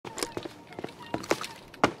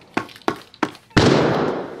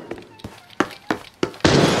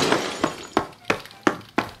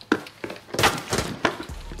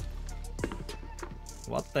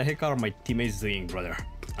The heck are my teammates doing, brother?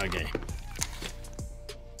 Okay.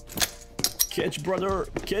 Catch, brother,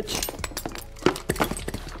 catch.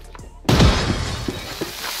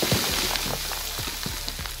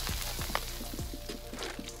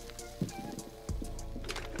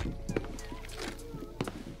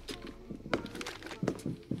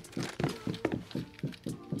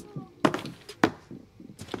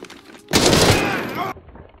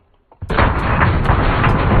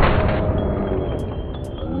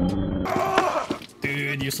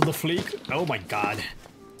 Dude, you saw the flick? Oh my god.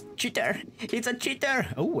 Cheater! It's a cheater!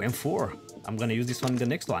 Oh, M4. I'm gonna use this one in the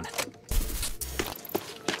next one.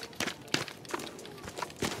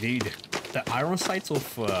 Dude, the iron sights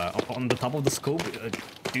of on the top of the scope,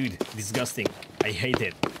 dude, disgusting. I hate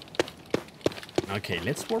it. Okay,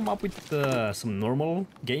 let's warm up with some normal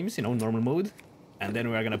games, you know, normal mode. And then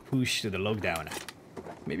we're gonna push to the lockdown.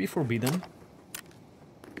 Maybe forbidden.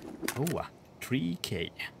 Oh,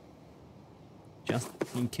 3K. Just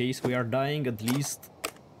in case we are dying, at least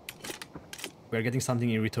we're getting something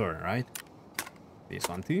in return, right? This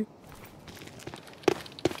one too.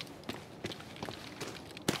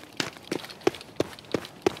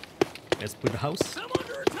 Let's put the house. I'm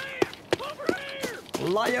under attack! Over here!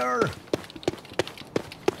 Liar!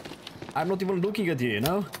 I'm not even looking at you, you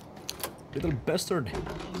know? Little bastard.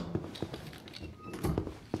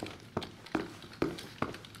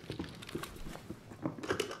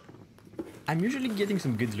 I'm usually getting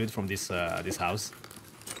some good loot from this this house,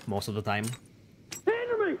 most of the time.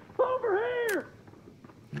 Handle me! Over here!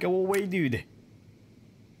 Go away, dude.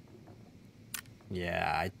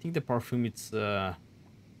 Yeah, I think the perfume it's gonna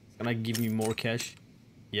give me more cash.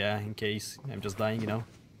 Yeah, in case I'm just dying, you know.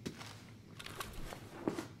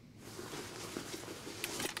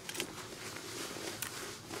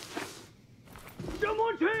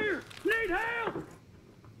 Someone's here! Need help!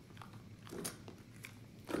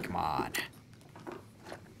 Come on.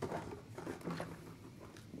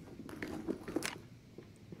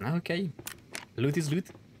 Okay, loot is loot.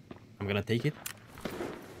 I'm gonna take it.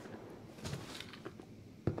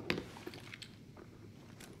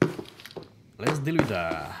 Let's deal with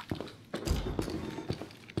the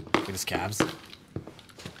scabs.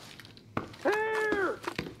 Here!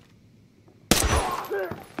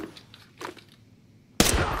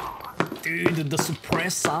 Dude, the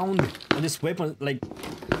suppressed sound on this weapon, like,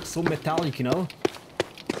 so metallic, you know?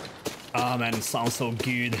 Ah, man, it sounds so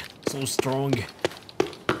good, so strong.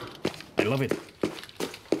 I love it.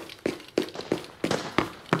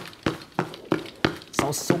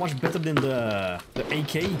 Sounds so much better than the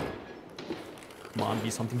AK. Come on,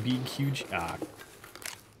 be something big, huge. Ah.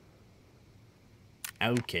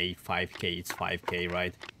 Okay, 5K, it's 5K,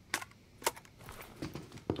 right?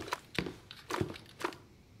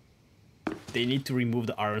 They need to remove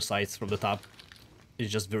the iron sights from the top.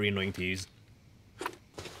 It's just very annoying to use.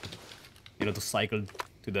 You know, to cycle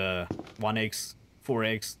to the 1X,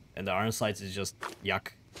 4X, and the iron sights is just yuck.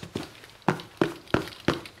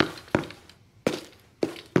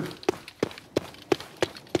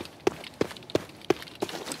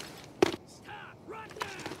 Stop right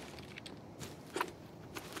now!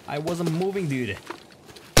 I wasn't moving, dude.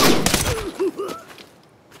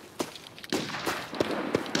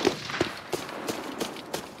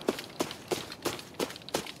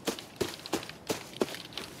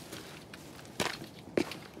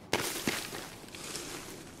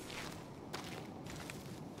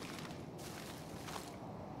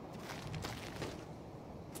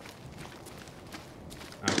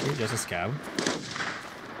 Okay, just a scab.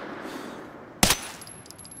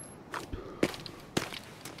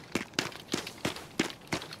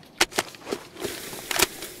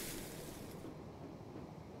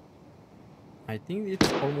 I think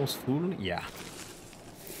it's almost full, yeah.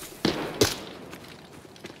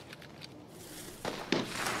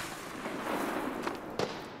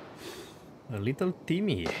 A little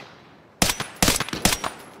Timmy.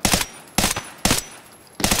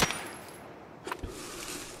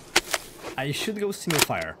 I should go single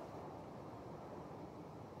fire.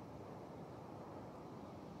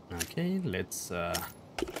 Okay, let's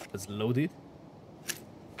load it.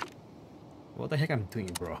 What the heck I'm doing,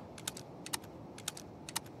 bro?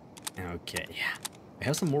 Okay, I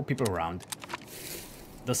have some more people around.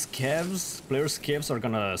 The scavs, player scavs are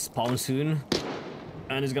gonna spawn soon,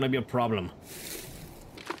 and it's gonna be a problem.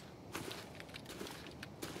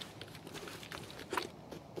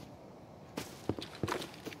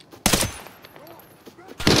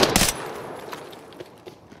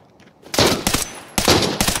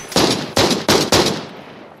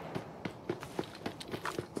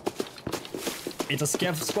 It's a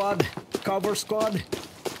scav squad, cover squad.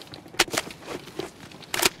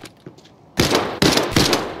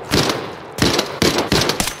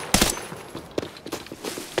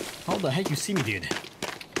 the heck you see me, dude?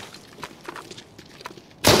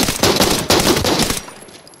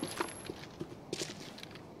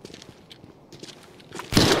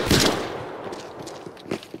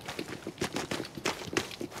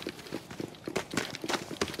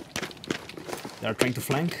 They are trying to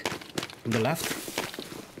flank from the left.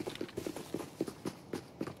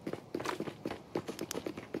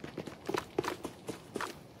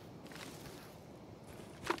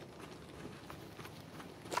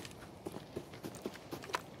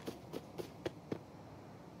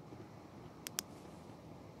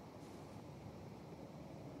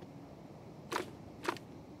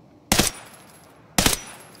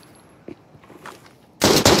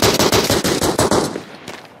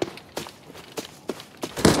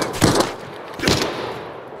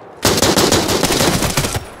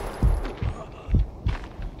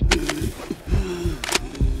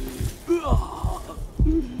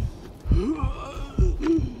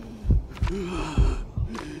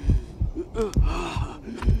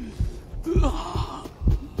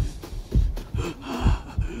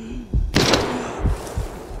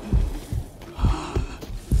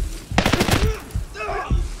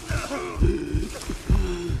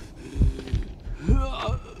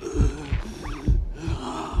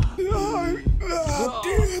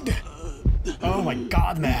 Oh my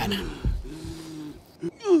god, man.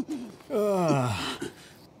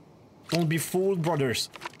 Don't be fooled, brothers.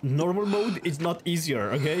 Normal mode is not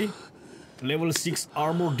easier, okay? Level 6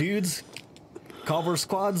 armor dudes, cover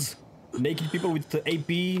squads, naked people with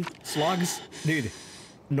AP, slugs. Dude,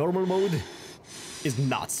 normal mode is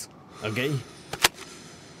nuts, okay?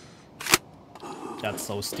 That's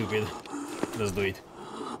so stupid. Let's do it.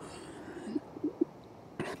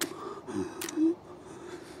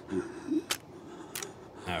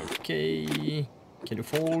 Okay, can you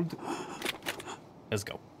fold? Let's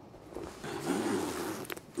go.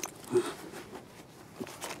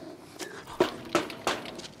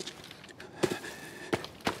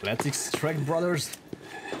 Let's extract, brothers.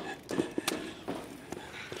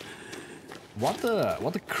 What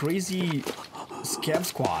a crazy scab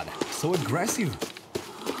squad. So aggressive.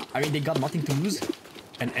 I mean, they got nothing to lose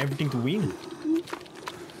and everything to win.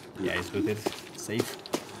 Yeah, it's good. Safe.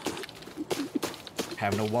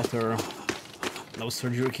 Have no water, no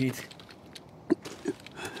surgery kit.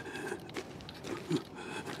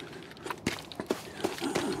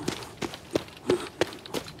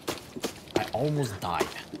 I almost died.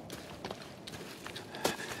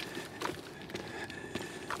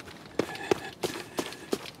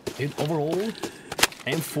 Dude, overall,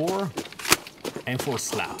 M4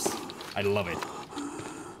 slaps. I love it.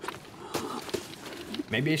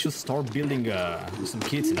 Maybe I should start building some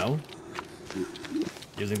kits, you know?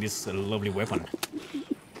 Using this lovely weapon.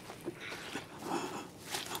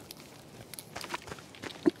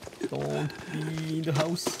 Don't be in the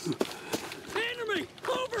house. Enemy!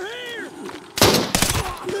 Over here!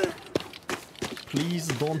 Please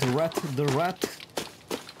don't rat the rat.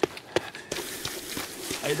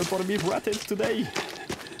 I don't want to be ratted today.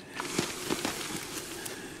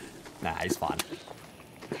 Nah, it's fun.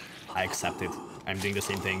 I accept it. I'm doing the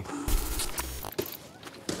same thing.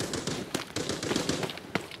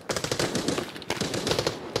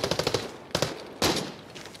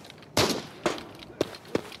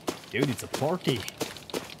 Dude, it's a party.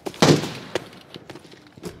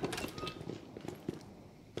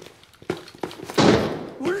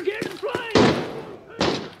 We're getting flamed!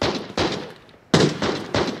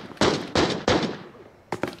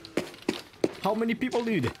 How many people,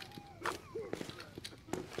 dude?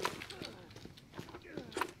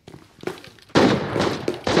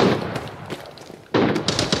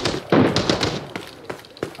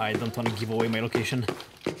 I don't want to give away my location.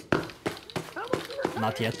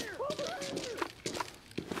 Not yet.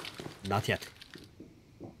 Not yet.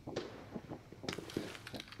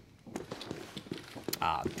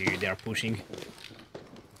 Ah, dude, they're pushing.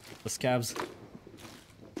 The scabs.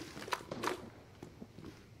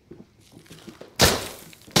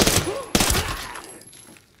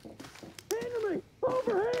 Enemy!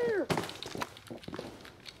 Over here!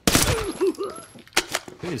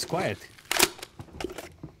 Dude, it's quiet.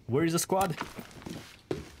 Where is the squad?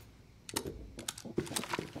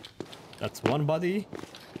 That's one body.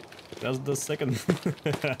 That's the second.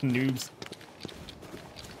 Noobs.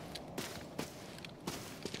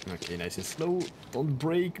 Okay, nice and slow. Don't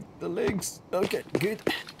break the legs. Okay, good.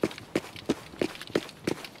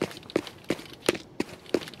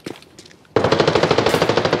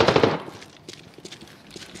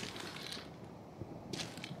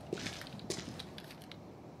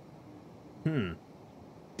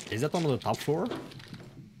 Is that on the top floor?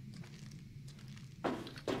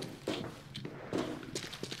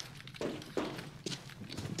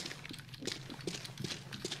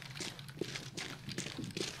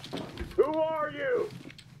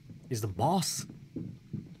 boss.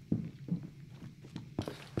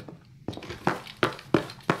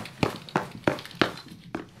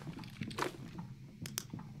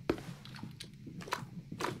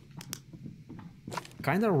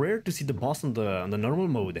 Kinda rare to see the boss on the normal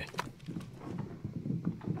mode.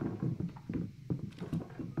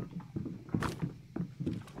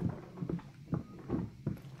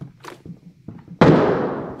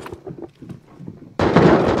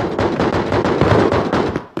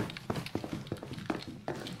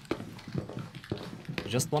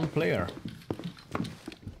 Just one player.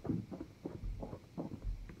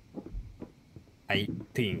 I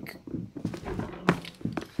think.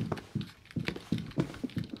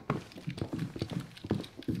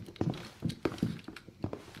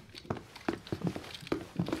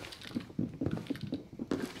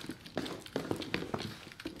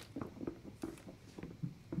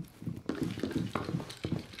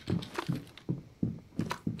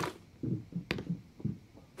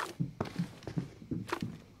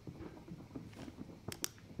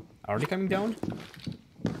 Are they coming down?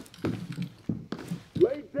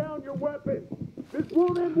 Lay down your weapon. This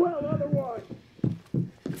won't end well otherwise.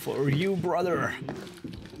 For you, brother.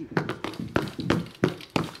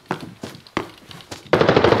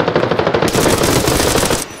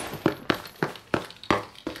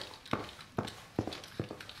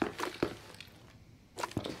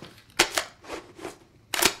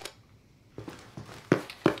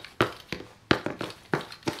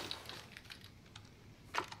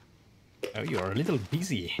 Oh, you are a little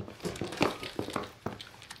busy.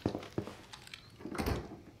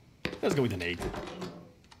 Let's go with an 8.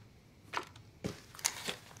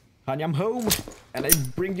 Honey, I'm home, and I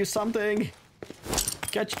bring you something.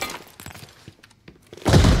 Catch.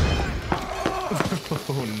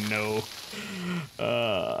 Oh no.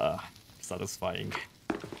 Satisfying.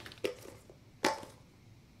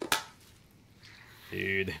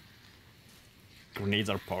 Dude. Grenades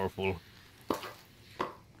are powerful.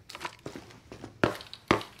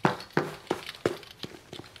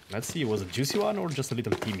 Let's see, was it a juicy one or just a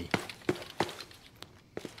little teamy?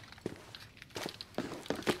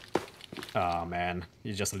 Ah, man,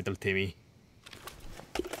 he's just a little Timmy.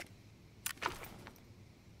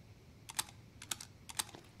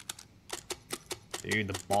 Dude,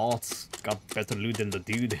 the bots got better loot than the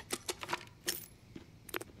dude.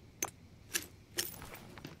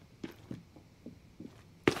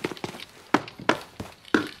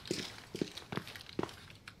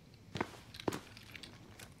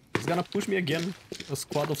 He's gonna push me again. A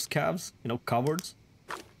squad of scavs, you know, cowards.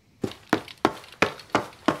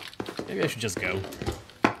 Maybe I should just go.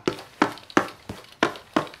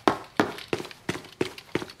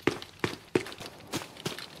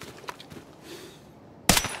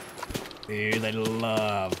 Dude, I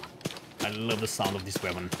love the sound of this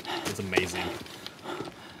weapon. It's amazing.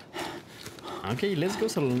 Okay, let's go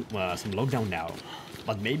some lockdown now,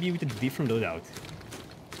 but maybe with a different loadout.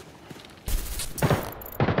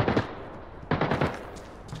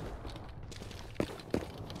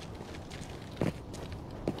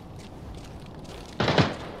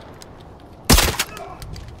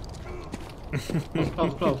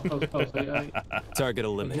 Close. Target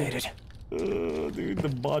eliminated. Dude, the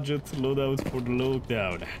budget loadout for the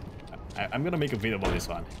lockdown. I'm gonna make a video about this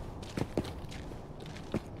one.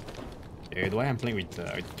 Dude, why I'm playing with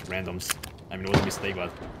randoms? I mean, it was a mistake,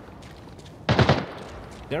 but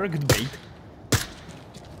they're a good bait.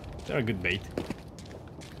 They're a good bait.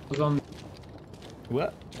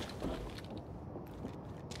 What?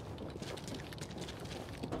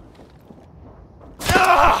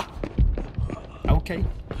 Okay.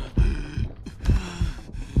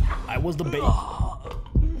 I was the bait.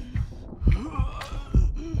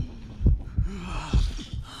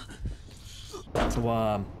 So,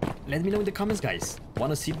 let me know in the comments, guys.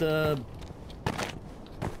 Wanna see the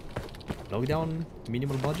lockdown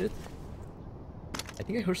minimal budget? I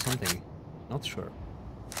think I heard something. Not sure.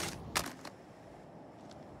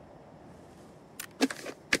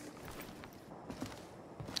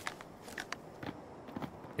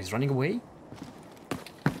 He's running away?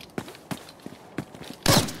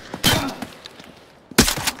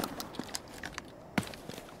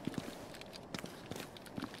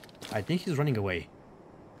 I think he's running away.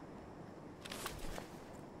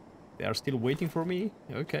 They are still waiting for me?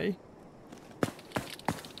 Okay.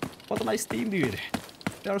 What a nice team, dude.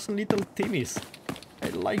 There are some little teamies. I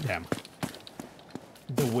like them.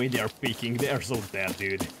 The way they are peeking, they are so dead,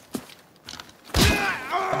 dude.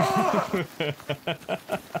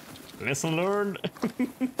 Lesson learned.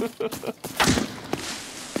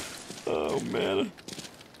 Oh, man.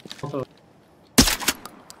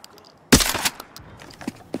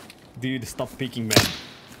 Dude, stop peeking, man.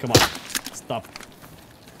 Come on, stop.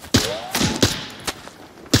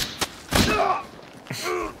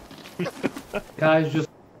 Guys, just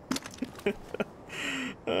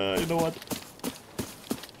You know what?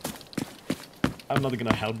 I'm not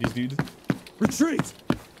gonna help this dude. Retreat!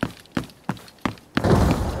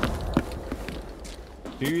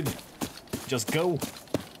 Dude, just go.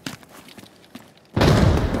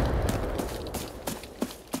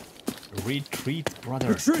 Retreat, brother.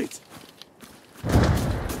 Retreat!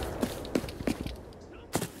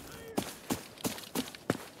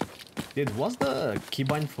 Dude, what's the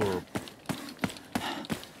keybind for,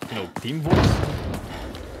 you know, team voice?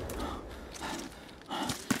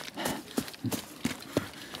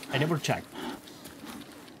 I never checked.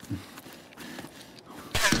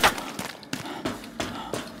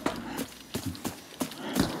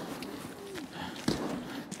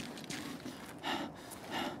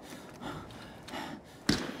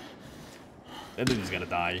 That dude is gonna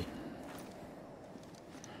die.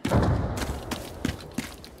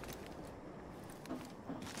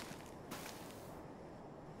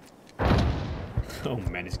 Oh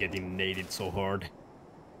man, he's getting naded so hard.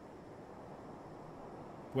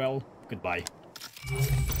 Well, goodbye.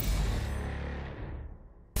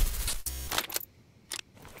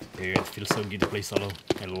 Dude, it feels so good to play solo.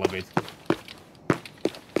 I love it.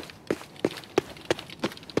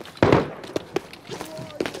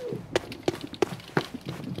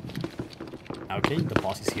 Okay, the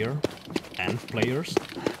boss is here. And players.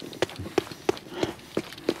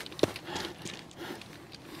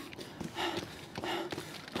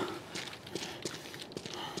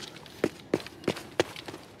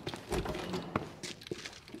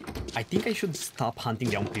 I think I should stop hunting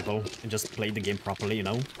down people and just play the game properly, you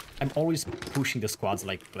know? I'm always pushing the squads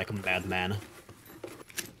like a madman.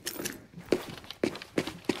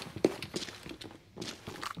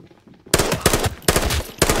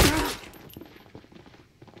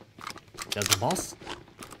 That's the boss.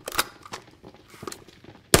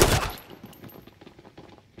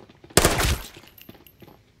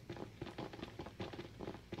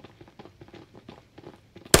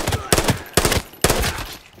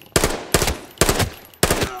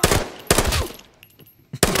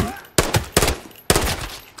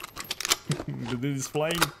 The dude is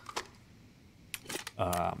flying.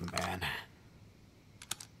 Oh man.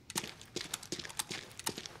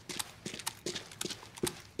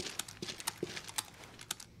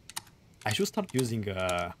 I should start using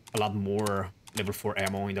a lot more level 4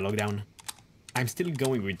 ammo in the lockdown. I'm still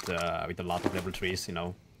going with a lot of level 3s, you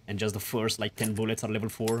know, and just the first like 10 bullets are level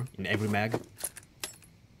 4 in every mag.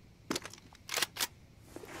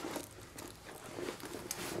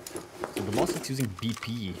 So the boss is using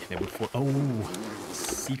BP level 4. Oh,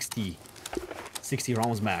 60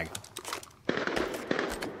 rounds mag.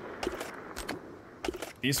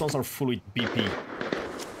 These ones are full with BP.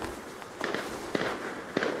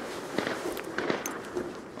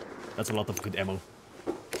 That's a lot of good ammo.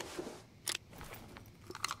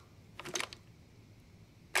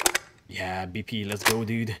 Yeah, BP, let's go,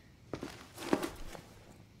 dude.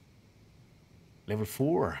 Level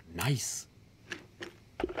 4, nice.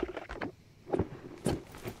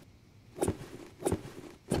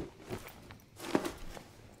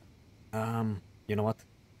 You know what?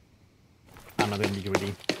 I'm not gonna be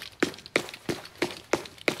greedy.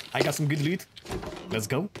 I got some good loot. Let's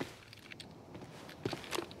go.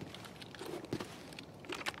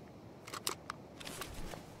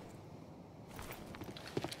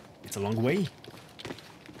 It's a long way.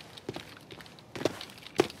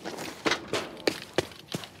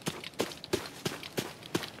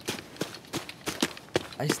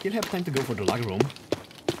 I still have time to go for the lag room.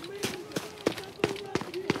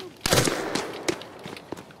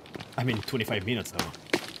 I mean, 25 minutes though.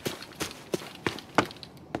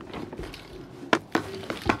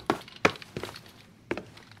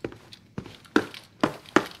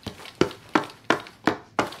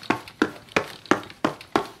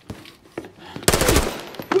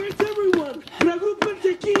 Where's everyone?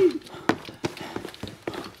 Reagrupense aquí!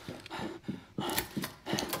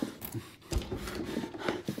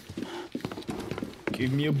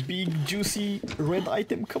 Give me a big, juicy red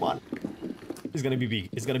item, come on. It's gonna be big,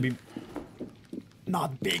 it's gonna be...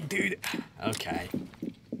 Not big, dude. Okay.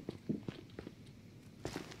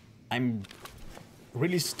 I'm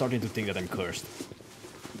really starting to think that I'm cursed.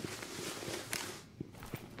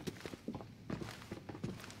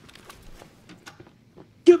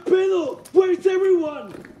 ¿Qué pedo? Where's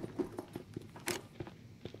everyone?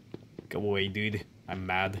 Go away, dude. I'm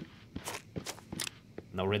mad.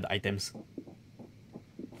 No red items.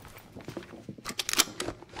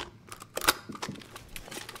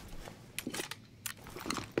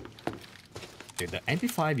 Dude, the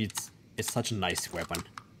MP5 is such a nice weapon.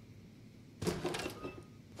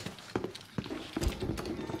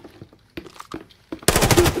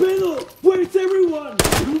 Pedal! Where's everyone?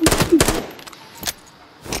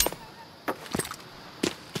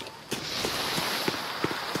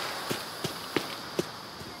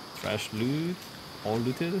 Trash loot. All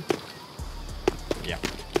looted. Yeah.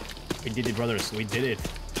 We did it, brothers. We did it.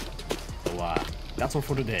 So, that's all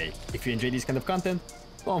for today. If you enjoy this kind of content,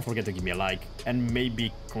 don't forget to give me a like and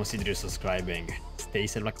maybe consider subscribing. Stay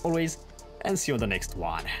safe like always and see you on the next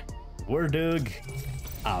one. Wardog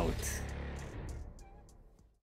out.